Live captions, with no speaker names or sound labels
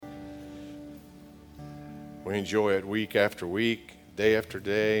We enjoy it week after week, day after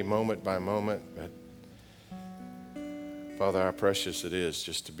day, moment by moment. But Father, how precious it is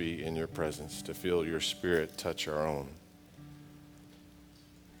just to be in your presence, to feel your Spirit touch our own,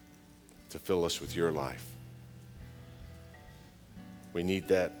 to fill us with your life. We need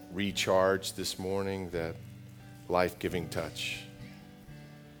that recharge this morning, that life-giving touch.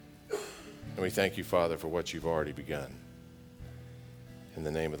 And we thank you, Father, for what you've already begun. In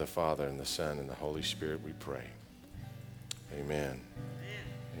the name of the Father, and the Son, and the Holy Spirit, we pray. Amen.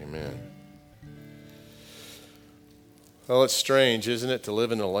 Amen. Well, it's strange, isn't it, to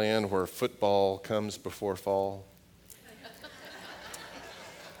live in a land where football comes before fall?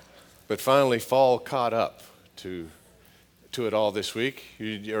 But finally, fall caught up to it all this week.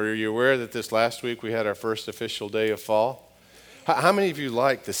 Are you aware that this last week we had our first official day of fall? How many of you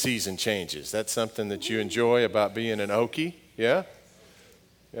like the season changes? That's something that you enjoy about being an Okie? Yeah?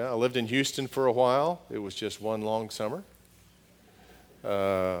 Yeah, I lived in Houston for a while. It was just one long summer.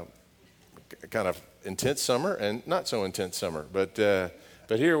 Kind of intense summer and not so intense summer. But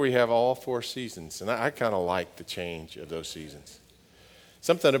here we have all four seasons, and I kind of like the change of those seasons.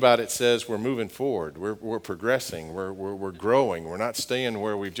 Something about it says we're moving forward. We're progressing. We're growing. We're not staying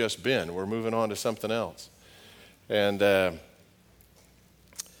where we've just been. We're moving on to something else. And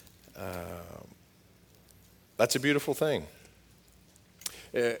that's a beautiful thing.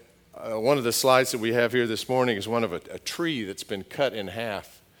 One of the slides that we have here this morning is one of a tree that's been cut in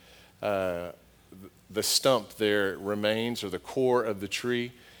half. The stump there remains, or the core of the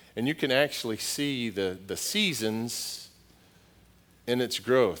tree, and you can actually see the seasons in its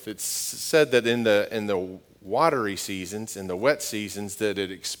growth. It's said that in the watery seasons, in the wet seasons, that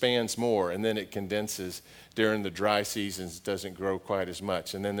it expands more, and then it condenses during the dry seasons. It doesn't grow quite as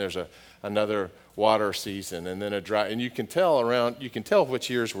much, and then there's another water season, and then a dry. And you can tell which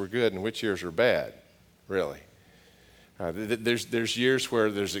years were good and which years are bad, really. There's years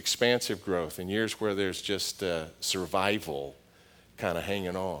where there's expansive growth, and years where there's just survival, kind of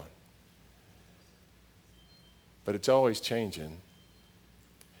hanging on. But it's always changing.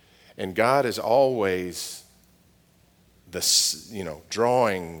 And God is always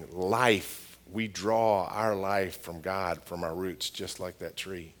drawing life. We draw our life from God, from our roots, just like that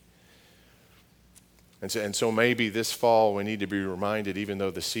tree. And so maybe this fall we need to be reminded, even though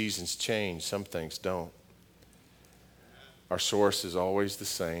the seasons change, some things don't. Our source is always the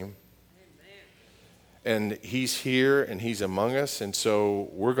same. And he's here and he's among us, and so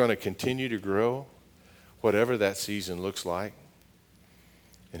we're going to continue to grow, whatever that season looks like.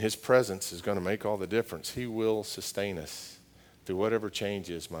 And his presence is going to make all the difference. He will sustain us through whatever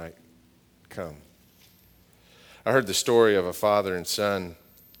changes might come. I heard the story of a father and son.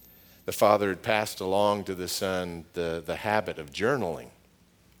 The father had passed along to the son the habit of journaling.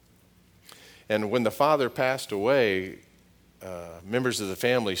 And when the father passed away, members of the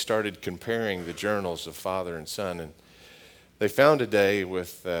family started comparing the journals of father and son. And they found a day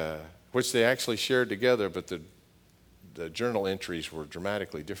with which they actually shared together, but the journal entries were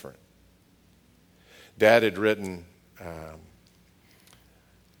dramatically different. Dad had written,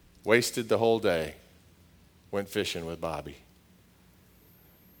 wasted the whole day, went fishing with Bobby.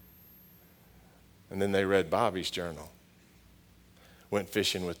 And then they read Bobby's journal, went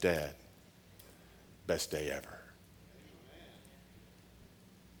fishing with Dad, best day ever.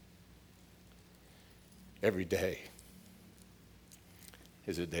 Every day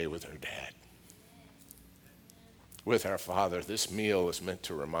is a day with our dad. With our Father. This meal is meant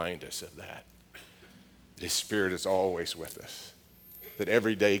to remind us of that. His Spirit is always with us. That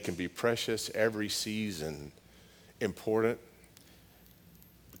every day can be precious, every season important,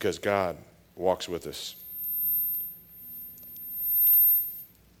 because God walks with us.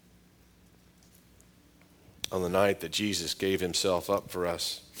 On the night that Jesus gave himself up for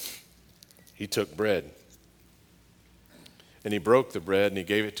us, he took bread. And he broke the bread and he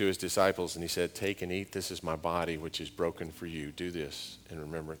gave it to his disciples and he said, "Take and eat. This is my body, which is broken for you. Do this in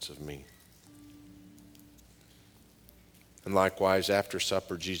remembrance of me." And likewise, after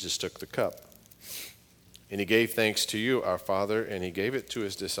supper, Jesus took the cup. And he gave thanks to you, our Father, and he gave it to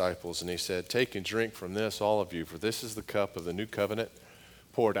his disciples. And he said, "Take and drink from this, all of you, for this is the cup of the new covenant,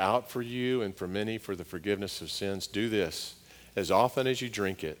 poured out for you and for many for the forgiveness of sins. Do this as often as you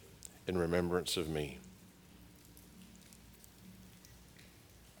drink it in remembrance of me."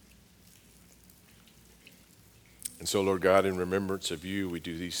 And so, Lord God, in remembrance of you, we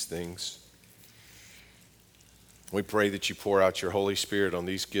do these things. We pray that you pour out your Holy Spirit on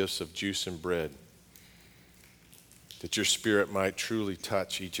these gifts of juice and bread, that your Spirit might truly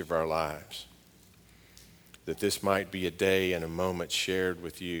touch each of our lives, that this might be a day and a moment shared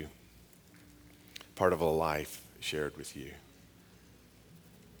with you. part of a life shared with you.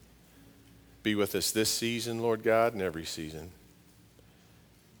 Be with us this season, Lord God, and every season.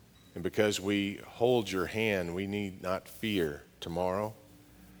 And because we hold your hand, we need not fear tomorrow.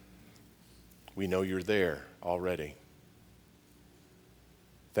 We know you're there already.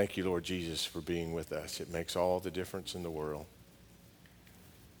 Thank you, Lord Jesus, for being with us. It makes all the difference in the world.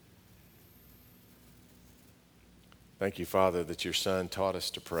 Thank you, Father, that your Son taught us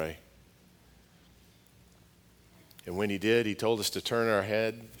to pray. And when he did, he told us to turn our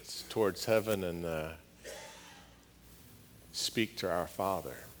heads towards heaven and speak to our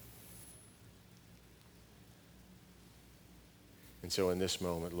Father. And so in this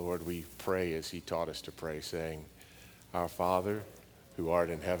moment, Lord, we pray as he taught us to pray, saying, Our Father, who art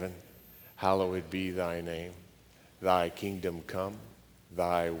in heaven, hallowed be thy name. Thy kingdom come,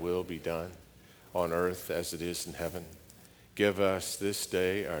 thy will be done, on earth as it is in heaven. Give us this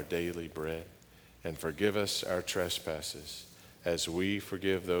day our daily bread, and forgive us our trespasses, as we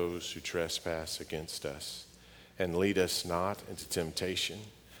forgive those who trespass against us. And lead us not into temptation,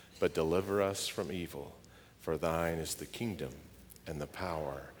 but deliver us from evil. For thine is the kingdom, and the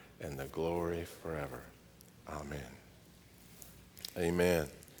power, and the glory forever. Amen. Amen.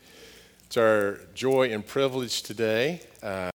 It's our joy and privilege today